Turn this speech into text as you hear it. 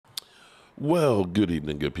Well, good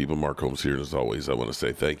evening, good people. Mark Holmes here. And as always, I want to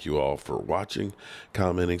say thank you all for watching,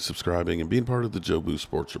 commenting, subscribing, and being part of the Joe Boo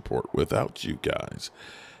Sports Report. Without you guys,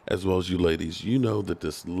 as well as you ladies, you know that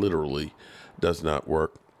this literally does not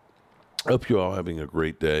work. I hope you all having a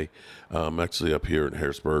great day. I'm actually up here in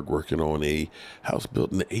Harrisburg working on a house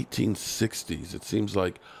built in the 1860s. It seems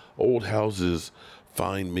like old houses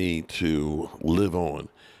find me to live on.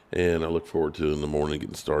 And I look forward to in the morning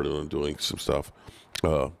getting started on doing some stuff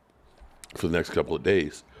for the next couple of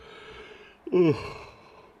days.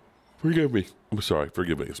 Forgive me. I'm sorry.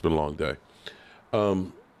 Forgive me. It's been a long day.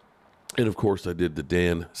 And of course, I did the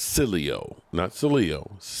Dan Sileo, not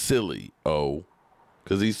Cilio, Silio,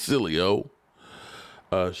 because he's Silio,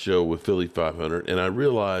 show with Philly 500. And I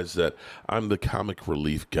realized that I'm the comic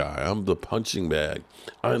relief guy. I'm the punching bag.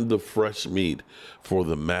 I'm the fresh meat for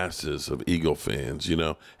the masses of Eagle fans, you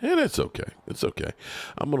know, and it's okay. It's okay.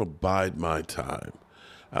 I'm going to bide my time.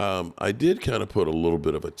 I did kind of put a little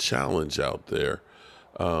bit of a challenge out there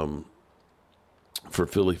for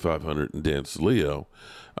Philly 500 and Dan Sileo,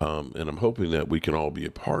 and I'm hoping that we can all be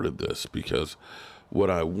a part of this, because what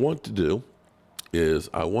I want to do is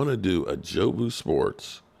I want to do a Joe Boo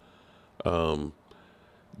Sports game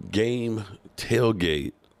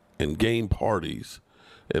tailgate and game parties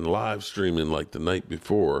and live streaming like the night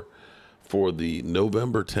before for the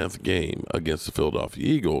November 10th game against the Philadelphia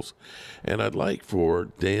Eagles. And I'd like for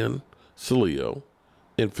Dan Sileo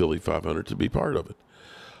and Philly 500 to be part of it.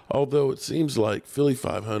 Although it seems like Philly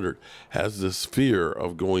 500 has this fear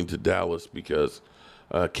of going to Dallas because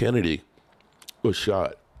Kennedy was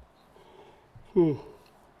shot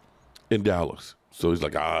in Dallas. So he's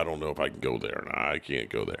like, I don't know if I can go there. No, I can't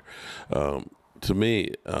go there. To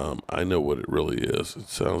me, I know what it really is. It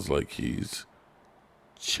sounds like he's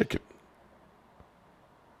chicken.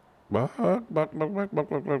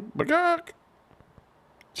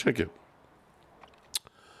 Chicken.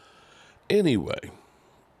 Anyway,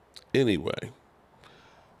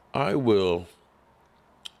 I will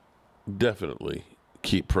definitely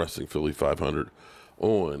keep pressing Philly 500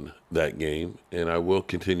 on that game, and I will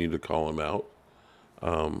continue to call him out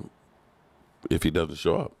if he doesn't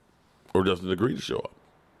show up or doesn't agree to show up.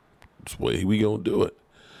 That's the way we gonna do it.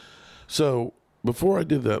 So before I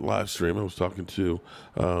did that live stream, I was talking to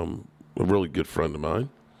a really good friend of mine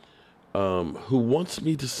who wants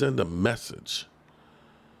me to send a message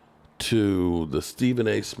to the Stephen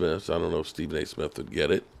A. Smiths. I don't know if Stephen A. Smith would get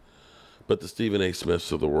it, but the Stephen A.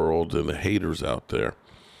 Smiths of the world and the haters out there.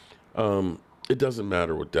 It doesn't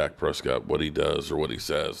matter what Dak Prescott, what he does or what he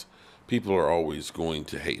says. People are always going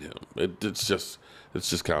to hate him. It's just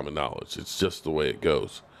common knowledge. It's just the way it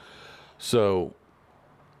goes. So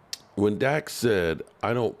when Dak said,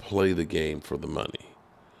 I don't play the game for the money,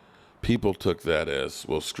 people took that as,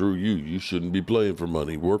 well, screw you. You shouldn't be playing for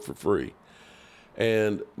money. Work for free.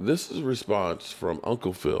 And this is a response from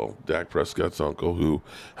Uncle Phil, Dak Prescott's uncle, who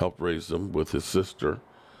helped raise him with his sister,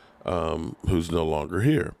 who's no longer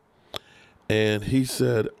here. And he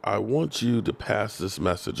said, I want you to pass this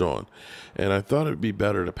message on. And I thought it'd be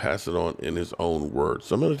better to pass it on in his own words.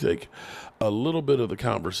 So I'm going to take a little bit of the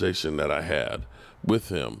conversation that I had with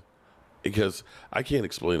him, because I can't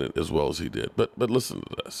explain it as well as he did. But listen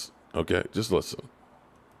to this, okay? Just listen.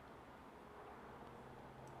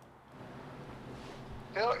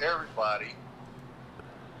 Tell everybody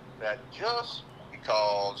that just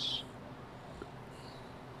because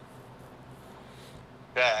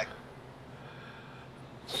Dak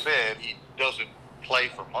said he doesn't play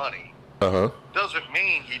for money doesn't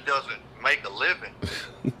mean he doesn't make a living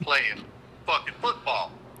playing fucking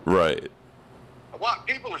football. Right. Why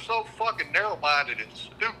people are so fucking narrow-minded and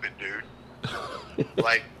stupid, dude.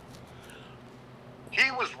 Like,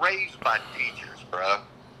 he was raised by teachers, bruh.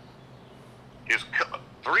 His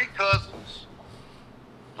 3 cousins,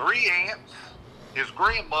 3 aunts, his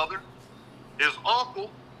grandmother, his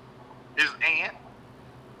uncle, his aunt,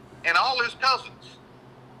 and all his cousins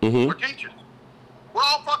were teachers. We're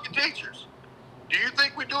all fucking teachers. Do you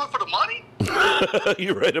think we do it for the money?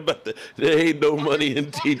 You're right about that. There ain't no money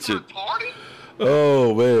in teaching. Retarded?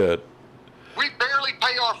 Oh, man. We barely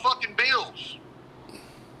pay our fucking bills.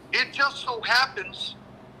 It just so happens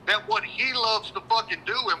that what he loves to fucking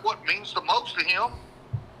do and what means the most to him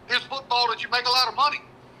is football, that you make a lot of money.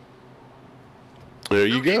 There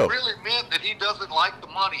you go. He really meant that he doesn't like the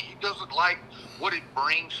money. He doesn't like what it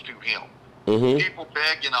brings to him. People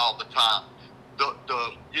begging all the time.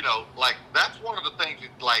 You know, like, that's one of the things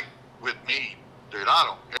that, like, with me, dude, I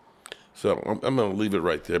don't. So I'm going to leave it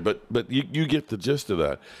right there. But you get the gist of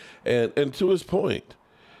that. And to his point,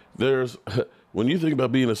 there's, when you think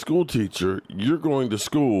about being a school teacher, you're going to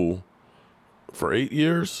school for 8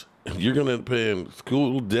 years, You're going to end up paying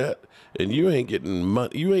school debt, and you ain't getting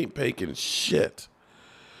money. You ain't paying shit.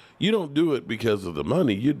 You don't do it because of the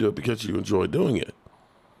money. You do it because you enjoy doing it.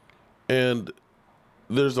 And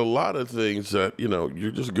there's a lot of things that,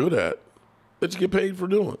 you're just good at that you get paid for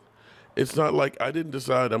doing. It's not like I didn't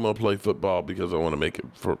decide I'm going to play football because I want to make it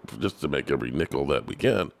for just to make every nickel that we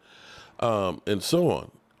can, and so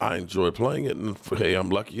on. I enjoy playing it, and hey, I'm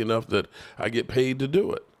lucky enough that I get paid to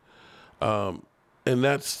do it. And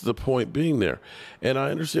that's the point being there. And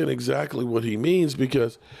I understand exactly what he means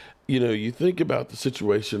because, you think about the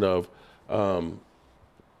situation of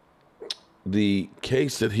the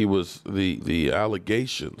case that he was, the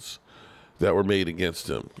allegations that were made against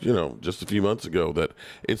him, just a few months ago, that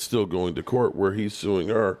it's still going to court where he's suing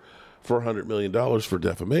her for $100 million for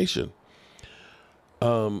defamation.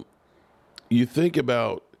 You think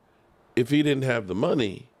about if he didn't have the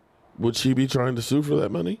money, would she be trying to sue for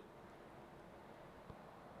that money?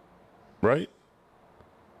 Right?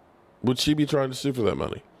 Would she be trying to sue for that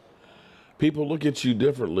money? People look at you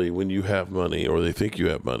differently when you have money, or they think you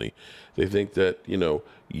have money. They think that, you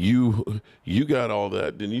got all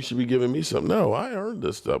that, then you should be giving me something. No, I earned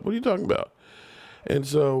this stuff. What are you talking about? And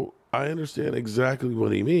so I understand exactly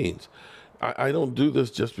what he means. I don't do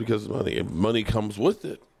this just because of money. If money comes with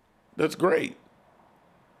it, that's great.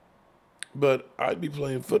 But I'd be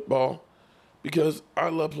playing football because I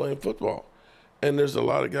love playing football. And there's a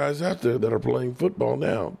lot of guys out there that are playing football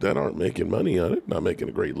now that aren't making money on it, not making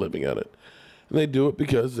a great living at it. And they do it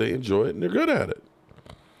because they enjoy it and they're good at it.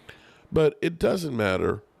 But it doesn't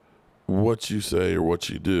matter what you say or what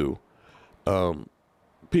you do.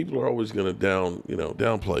 People are always going to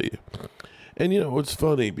downplay you. And, it's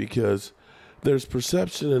funny because there's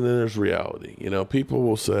perception and then there's reality. People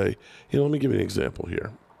will say, let me give you an example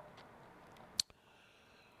here.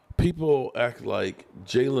 People act like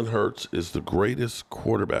Jalen Hurts is the greatest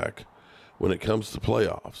quarterback when it comes to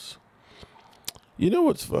playoffs. You know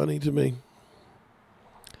what's funny to me?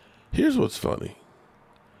 Here's what's funny.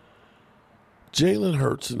 Jalen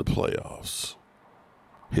Hurts in the playoffs,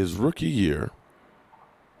 his rookie year,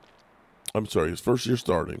 his first year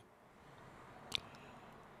starting,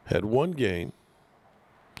 had one game,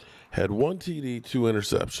 had one TD, 2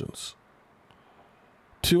 interceptions,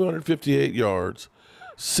 258 yards,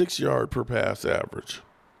 6-yard per pass average,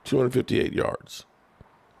 258 yards.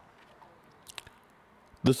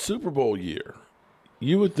 The Super Bowl year,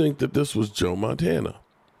 you would think that this was Joe Montana.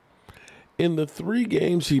 In the 3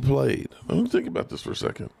 games he played, let me think about this for a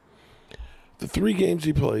second. The 3 games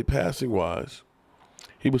he played, passing-wise,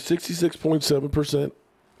 he was 66.7%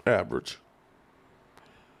 average,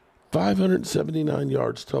 579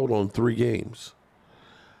 yards total in 3 games,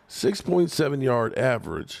 6.7-yard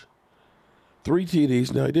average, 3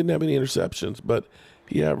 TDs. Now, he didn't have any interceptions, but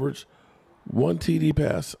he averaged 1 TD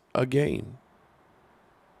pass a game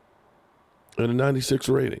and a 96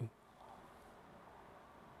 rating.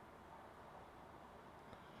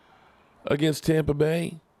 Against Tampa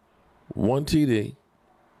Bay, 1 TD,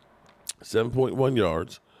 7.1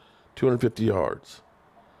 yards, 250 yards.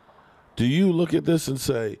 Do you look at this and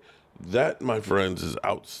say, that, my friends, is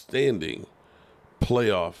outstanding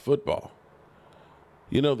playoff football?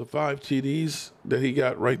 The 5 TDs that he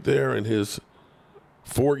got right there in his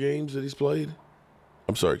 4 games that he's played?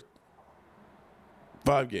 5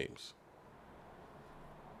 games.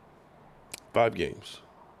 5 games.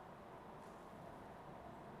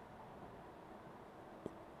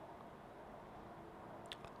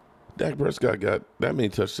 Dak Prescott got that many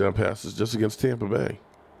touchdown passes just against Tampa Bay.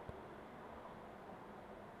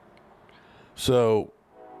 So,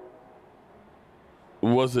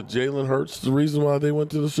 was it Jalen Hurts the reason why they went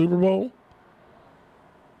to the Super Bowl?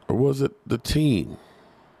 Or was it the team?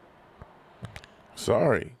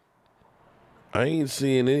 Sorry. I ain't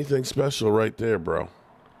seeing anything special right there, bro.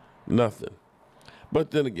 Nothing. But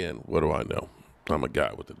then again, what do I know? I'm a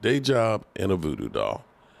guy with a day job and a voodoo doll.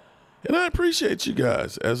 And I appreciate you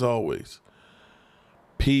guys, as always.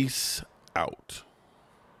 Peace out.